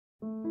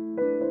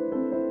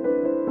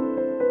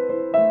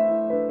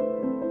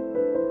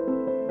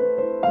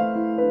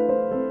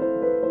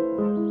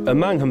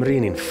Yma yng Nghymru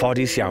ni'n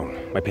ffodus iawn.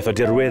 Mae peth o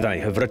dirweddau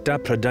hyfryta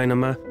Prydain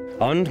yma,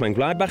 ond mae'n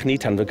gwlad bach ni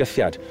tan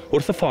fygythiad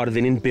wrth y ffordd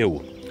i ni'n byw.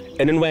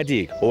 Yn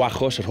enwedig o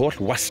achos yr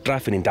holl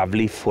wastraff i ni'n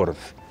daflu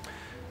ffwrdd.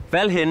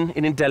 Fel hyn,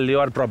 i ni'n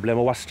delio â'r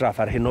broblem o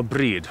wastraff ar hyn o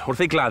bryd,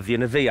 wrth ei gladdu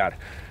yn y ddeiar.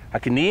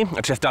 Ac i ni,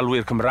 y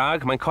trefthalwyr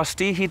Cymraeg, mae'n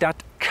costi hyd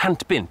at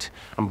 100 bunt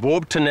am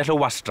bob tynnell o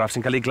wastraff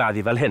sy'n cael ei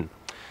gladdu fel hyn.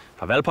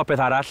 A fel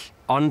popeth arall,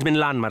 ond mynd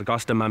lan mae'r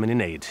gost yma mynd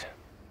i wneud.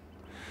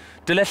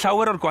 Dyle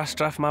llawer o'r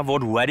gwastraff yma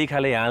fod wedi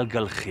cael ei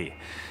ailgylchu,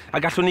 a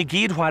gallwn ni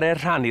gyd chwarae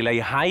rhan i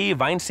leihau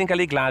faint sy'n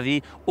cael ei gladdu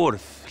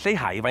wrth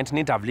lleihau faint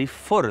ni'n daflu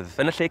ffwrdd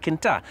yn y lle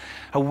cynta,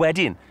 a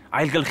wedyn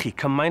ailgylchu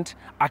cymaint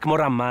ac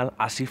mor aml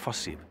a sy'n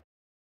ffosib.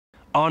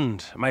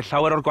 Ond mae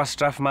llawer o'r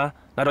gwastraff yma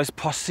nad oes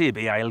posib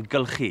ei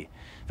ailgylchu,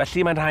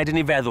 felly mae'n rhaid i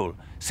ni feddwl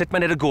sut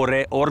mae'n edrych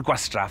gorau o'r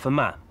gwastraff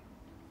yma.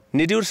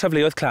 Nid yw'r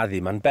safleoedd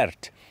claddu ma'n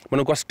bert,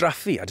 maen nhw'n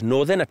gwastraffu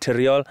adnoddau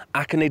naturiol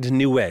ac yn neud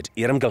niwed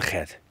i'r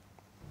amgylchedd.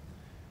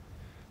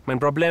 Mae'n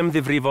broblem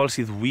ddifrifol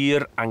sydd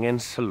wir angen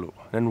sylw,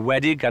 yn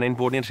enwedig gan ein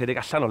bod ni'n rhedeg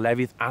allan o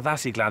lefydd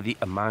addas i gladdu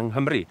yma yng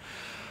Nghymru.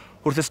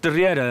 Wrth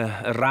ystyried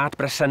y rat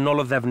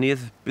bresennol o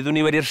ddefnydd, byddwn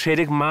ni wedi'r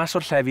rhedeg mas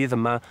o'r llefydd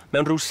yma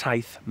mewn rhyw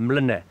 7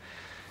 mlynedd.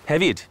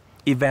 Hefyd,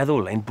 i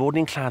feddwl ein bod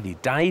ni'n claddu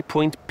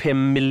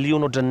 2.5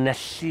 miliwn o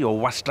dynelli o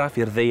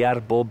wastraff i'r ddeiar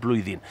bob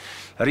blwyddyn.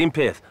 Yr un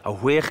peth, a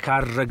 6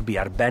 car rygbi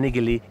ar ben ei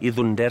gili i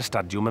ddwnder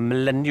stadiwm y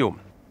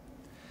mileniwm.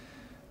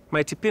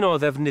 Mae tipyn o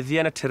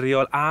ddefnyddiau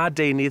naturiol a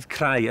deunydd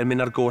crau yn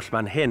mynd ar goll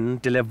man hyn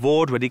dyle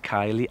fod wedi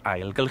cael ei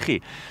ailgylchu.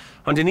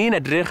 Ond i ni'n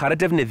edrych ar y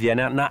defnyddiau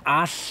na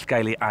all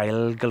gael ei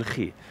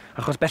ailgylchu.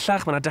 Achos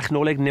bellach mae yna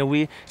dechnoleg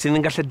newi sydd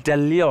yn gallu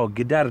delio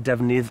gyda'r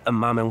defnydd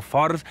yma mewn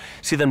ffordd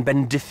sydd yn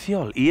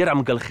bendithiol i'r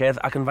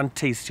amgylchedd ac yn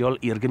fanteisiol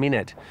i'r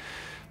gymuned.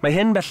 Mae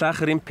hyn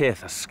bellach yr un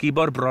peth a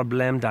sgubo'r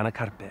broblem dan y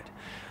carped.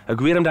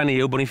 Y gwir amdani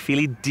yw bod ni'n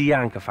ffili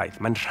dianc y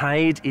ffaith. Mae'n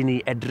rhaid i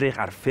ni edrych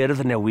ar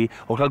ffyrdd newi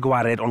o gael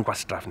gwared o'n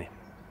gwastraff ni.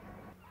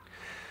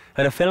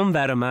 Yn y ffilm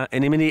fer yma,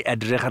 ni'n mynd i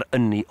edrych ar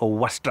Ynni o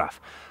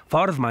Wastraff.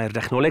 Ffordd mae'r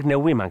dechnoleg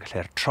newi yma'n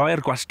gallu'r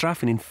troi'r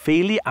gwastraff i ni'n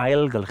ffeili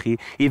ailgylchu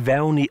i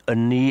fewn i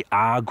ynni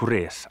a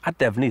gwres, a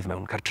defnydd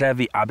mewn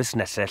cartrefi a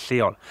busnesau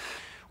lleol.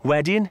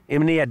 Wedyn,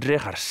 ni'n mynd i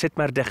edrych ar sut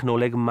mae'r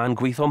dechnoleg yma'n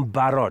gweithio'n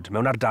barod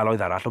mewn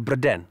ardaloedd arall o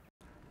Bryden.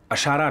 A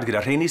siarad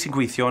gyda rheini sy'n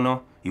gweithio yno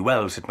i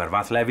weld sut mae'r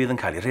fath lefydd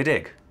yn cael ei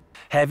rhedeg.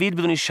 Hefyd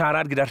byddwn ni'n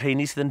siarad gyda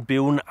rheini sydd yn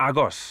byw'n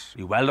agos,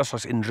 i weld os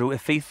oes unrhyw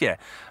effeithiau,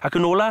 ac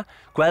yn ola,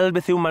 gweld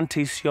beth yw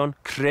manteision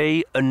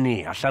creu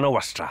ynni allan o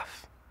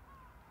wastraff.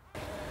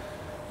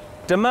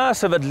 Dyma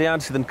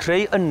sefydliad sydd yn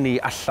creu ynni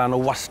allan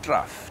o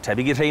wastraff,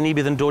 tebyg i rheini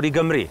bydd yn dod i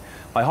Gymru.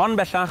 Mae hon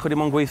bellach wedi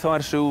mo'n gweithio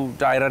ers rhyw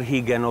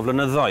 20 o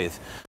flynyddoedd.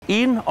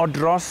 1 o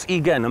dros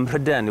 20 ym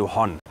Mhryden yw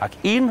hon,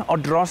 ac 1 o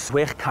dros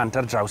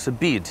 600 ar draws y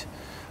byd.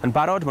 Yn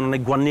barod, maen nhw'n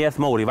ei gwaniaeth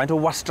mowr i faint o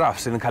wastraff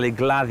sydd yn cael ei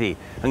gladdu,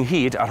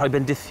 ynghyd a rhoi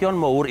bendithion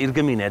mowr i'r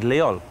gymuned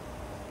leol.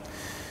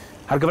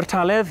 Ar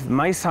gyfartaledd,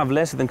 mae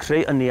safle sydd yn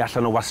creu ynni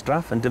allan o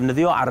wastraff yn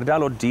defnyddio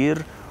ardal o dir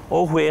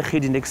o 6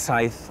 hyd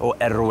 17 o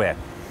erwe.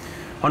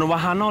 Ond yn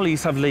wahanol i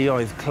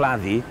safleoedd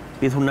claddu,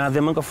 bydd hwnna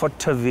ddim yn goffod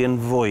tyfu yn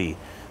fwy,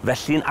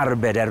 felly'n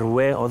arbed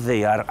erwe o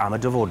ddeiar am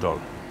y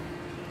dyfodol.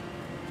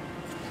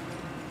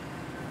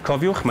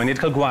 Cofiwch, mae nid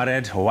cael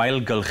gwared o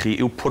ailgylchu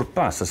yw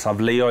pwrpas y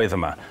safleoedd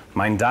yma.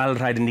 Mae'n dal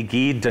rhaid i ni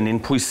gyd dynnu'n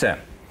pwysau.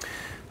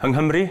 Yng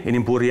Nghymru,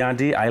 ni'n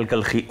bwriadu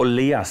ailgylchu o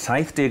leia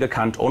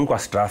 70% o'n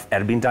gwastraff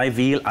erbyn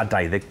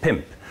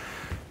 2025.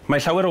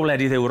 Mae llawer o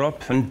wledydd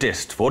Ewrop yn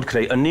dyst fod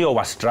creu ynni o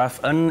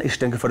wastraff yn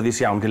eistedd cyffyrddus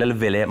iawn gyda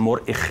lefelau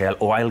mor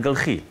uchel o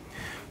ailgylchu.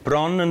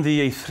 Bron yn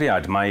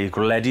ddieithriad mae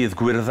gwledydd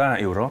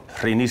gwyrddau Ewrop,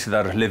 rheini sydd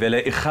ar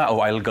lefelau ucha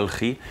o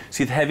ailgylchu,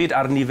 sydd hefyd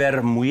ar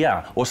nifer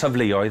mwyaf o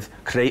safleoedd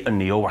creu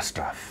ynni o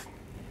wastraff.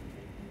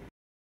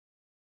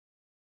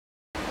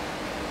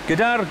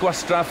 Gyda'r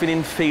gwastraff i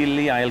ni'n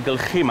ffeili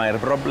ailgylchu mae'r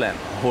broblem,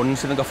 hwn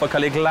sydd yn goffod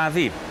cael ei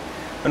gladdu.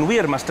 Yn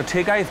wir, mae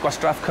strategaeth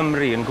Gwastraff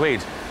Cymru yn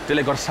gweud,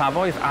 dyle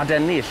gorsafoedd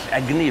adennill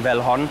egni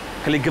fel hon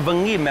cael ei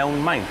gyfyngu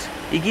mewn maint,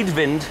 i gyd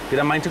fynd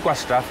gyda maint y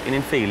gwastraff i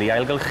ni'n ffeili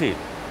ailgylchu.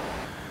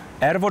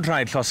 Fod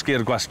rhaid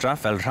llosgu'r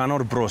gwastraff fel rhan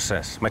o'r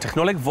broses, mae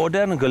technoleg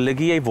fodern yn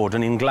golygu ei fod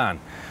yn un glân.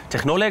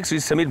 Technoleg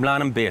sydd symud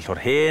mlaen yn bell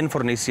o'r hen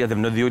fforneisi a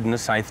ddefnyddiwyd yn y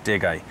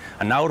 70au,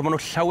 a nawr maen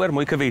nhw llawer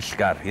mwy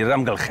cyfeillgar i'r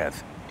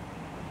amgylchedd.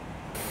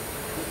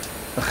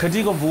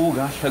 Ychydig o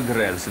fwg a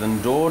llygredd sydd yn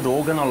dod o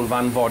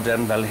ganolfan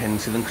fodern fel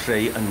hyn sydd yn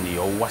creu ynni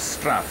o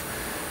wastraff.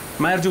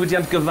 Mae'r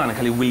diwydiant gyfan yn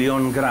cael ei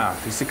wylio'n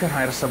graff i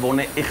sicrhau'r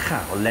safonau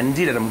ucha o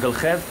lendid yr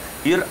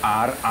amgylchedd i'r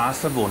ar a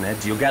safonau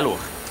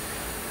diogelwch.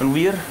 Yn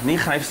wir, ni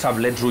chaiff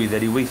safle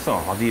drwydded i weithio,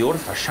 oddi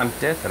wrth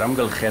asiantaeth yr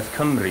amgylchedd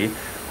Cymru,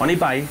 ond i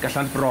bai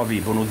gallant brofi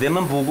bod nhw ddim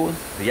yn bwgwth,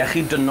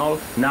 iechyd dynol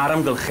na'r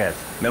amgylchedd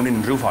mewn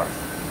unrhyw ffordd.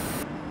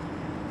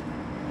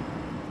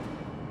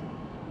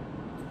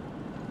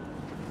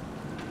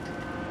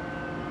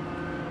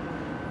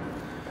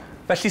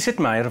 Felly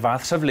sut mae'r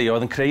fath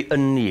safleoedd yn creu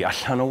ynni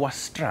allan o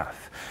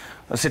wastraff?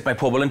 Sut mae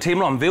pobl yn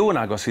teimlo am fyw yn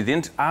agos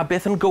iddynt a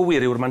beth yn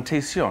gywir yw'r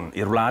manteision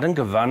i'r wlad yn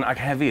gyfan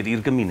ac hefyd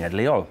i'r gymuned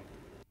leol?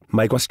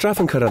 Mae Wastraff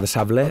yn cyrraedd y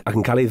safle ac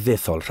yn cael ei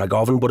ddethol rhag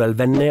ofn bod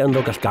elfennau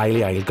ynddo gall gael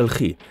ei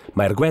ailgylchu.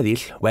 Mae'r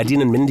gweddill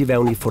wedyn yn mynd i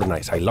fewn i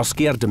ffwrnais a'i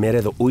losgi ar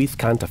dymerydd o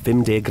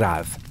 850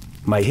 gradd.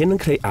 Mae hyn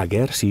yn creu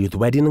ager sydd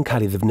wedyn yn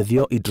cael ei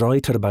ddefnyddio i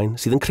droi tyrbain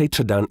sydd yn creu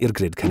trydan i'r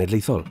grid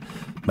cenedlaethol.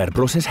 Mae'r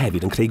broses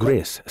hefyd yn creu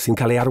gres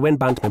sy'n cael ei arwain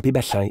bant mewn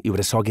pibellau i'w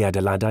resogi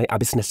adeiladau a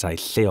busnesau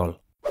lleol.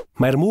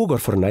 Mae'r mwg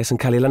o'r ffwrnais yn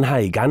cael ei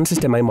lanhau gan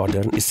systemau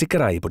modern i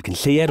sicrhau bod cyn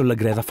lleied o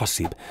lygredd a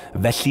phosib,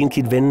 felly'n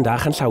cydfynd â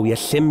chanllawiau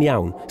llym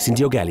iawn sy'n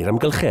diogelu'r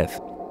amgylchedd.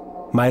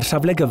 Mae'r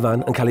safle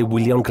gyfan yn cael ei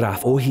wylio'n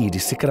graff o hyd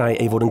i sicrhau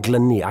ei fod yn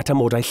glynu at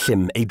amodau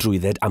llym ei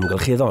drwydded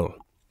amgylcheddol.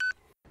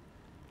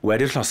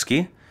 Wedi'r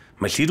llosgi,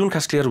 mae llidw'n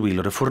casglu ar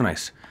wylod y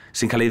ffwrnais,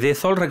 sy'n cael ei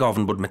ddethol rhag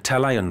ofn bod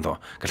metelau ynddo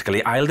gall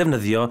cael ei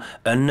aildefnyddio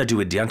yn y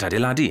diwydiant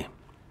adeiladu.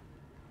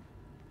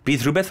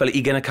 Bydd rhywbeth fel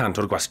 20%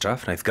 o'r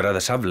gwastraff wnaeth gyrraedd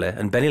y safle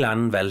yn benni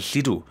lan fel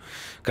llidw.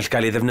 Gall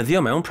gael ei ddefnyddio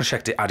mewn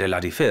prosiectau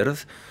adeiladu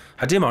ffyrdd,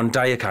 a dim ond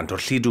 2%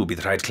 o'r llidw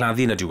bydd rhaid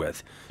claddu yn y diwedd.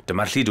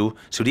 Dyma'r llidw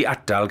sydd wedi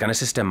atal gan y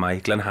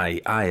systemau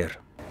glanhau aer.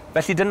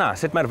 Felly dyna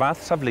sut mae'r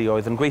fath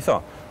safleoedd yn gweithio,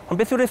 ond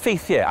beth yw'r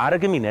effeithiau ar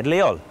y gymuned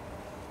leol?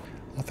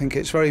 I think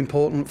it's very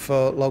important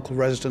for local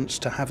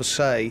residents to have a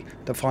say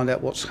to find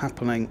out what's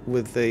happening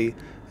with the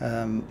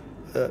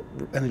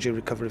energy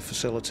recovery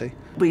facility.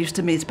 We used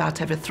to meet about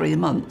every 3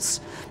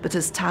 months, but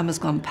as time has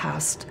gone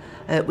past,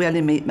 we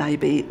only meet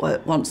maybe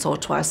once or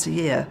twice a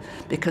year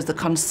because the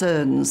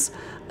concerns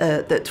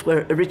that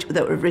were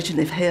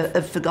originally here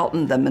have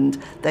forgotten them,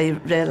 and they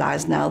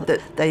realise now that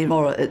they're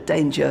more at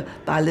danger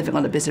by living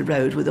on a busy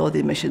road with all the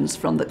emissions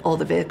from all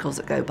the vehicles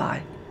that go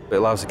by. It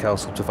allows the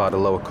council to provide a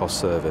lower cost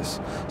service.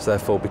 So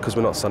therefore, because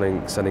we're not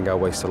sending our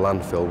waste to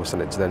landfill, we're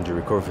sending it to the energy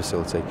recovery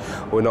facility,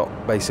 we're not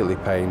basically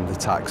paying the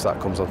tax that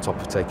comes on top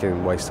of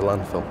taking waste to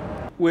landfill.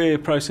 We're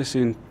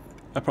processing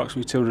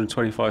approximately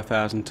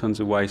 225,000 tonnes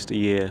of waste a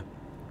year.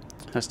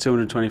 That's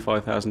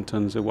 225,000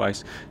 tonnes of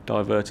waste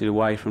diverted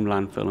away from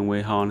landfill, and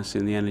we're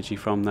harnessing the energy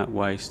from that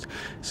waste.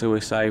 So we're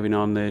saving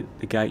on the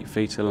gate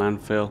fee to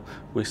landfill,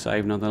 we're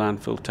saving on the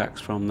landfill tax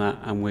from that,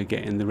 and we're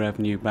getting the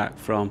revenue back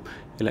from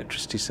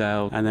electricity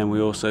sales, and then we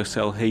also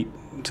sell heat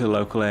to the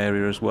local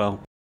area as well.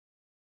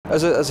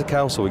 As a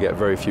council, we get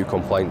very few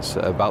complaints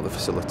about the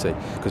facility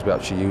because we're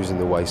actually using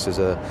the waste as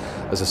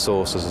a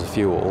source, as a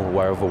fuel,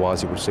 where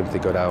otherwise it would simply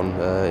go down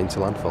into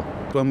landfill.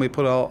 When we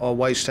put our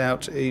waste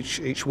out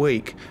each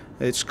week,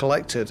 it's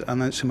collected, and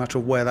then it's a matter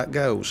of where that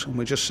goes. And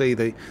we just see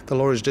the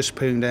lorries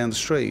disappearing down the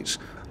streets.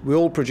 We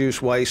all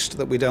produce waste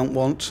that we don't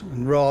want,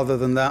 and rather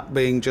than that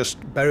being just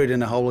buried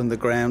in a hole in the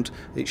ground,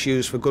 it's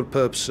used for good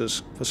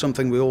purposes, for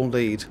something we all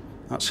need.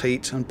 That's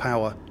heat and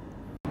power.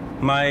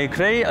 Mae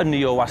creu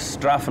ynni o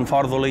wastraff yn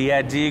ffordd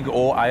oleuedig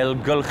o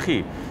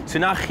ailgylchu,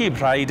 sy'n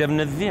achub rhai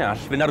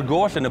defnyddiall fynd ar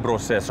goll yn y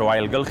broses o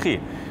ailgylchu,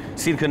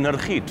 sy'n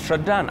cynhyrchu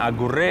trydan a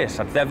gwres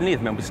at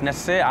ddefnydd mewn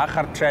busnesau a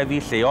chartrefi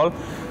lleol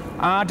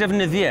a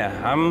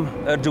defnyddiau am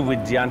y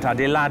diwydiant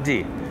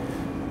adeiladu.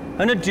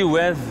 Yn y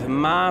diwedd,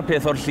 mae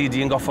peth o'r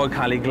llidi yn goffod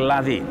cael ei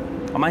gladdu,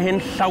 ond mae hyn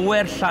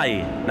llawer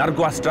llai na'r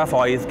gwastraff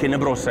oedd cyn y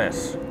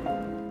broses.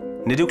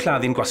 Nid yw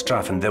claddu'n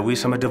gwastraff yn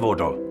ddewis am y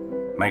dyfodol.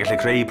 Mae'n gallu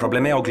creu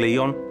problemau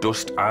ogleion,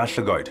 dwst a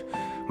llygoed.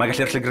 Mae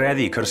gallu'r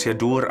llygreddu cyrsiau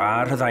dŵr a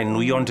rhyddau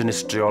nwyon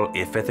dinistriol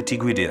effaith y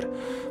tŷ gwydyr.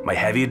 Mae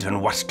hefyd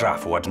yn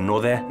wastraff o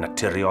adnoddau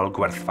naturiol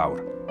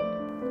gwerthfawr.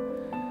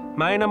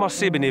 Mae'n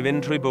amosib i ni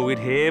fynd trwy bywyd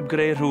heb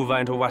greu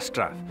rhywfaint o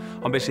wastraff,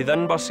 ond beth sydd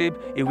yn bosib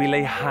yw i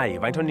leihau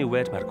faint o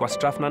niwed mae'r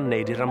gwastraff na'n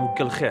neud i'r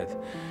amgylchedd.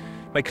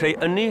 Mae creu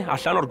ynni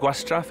allan o'r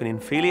gwastraff yn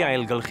un ffeili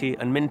ailgylchu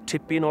yn mynd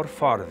tipyn o'r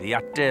ffordd i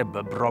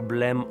ateb y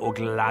broblem o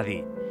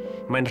gladdu.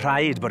 Mae'n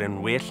rhaid bod yn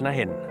well na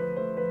hyn.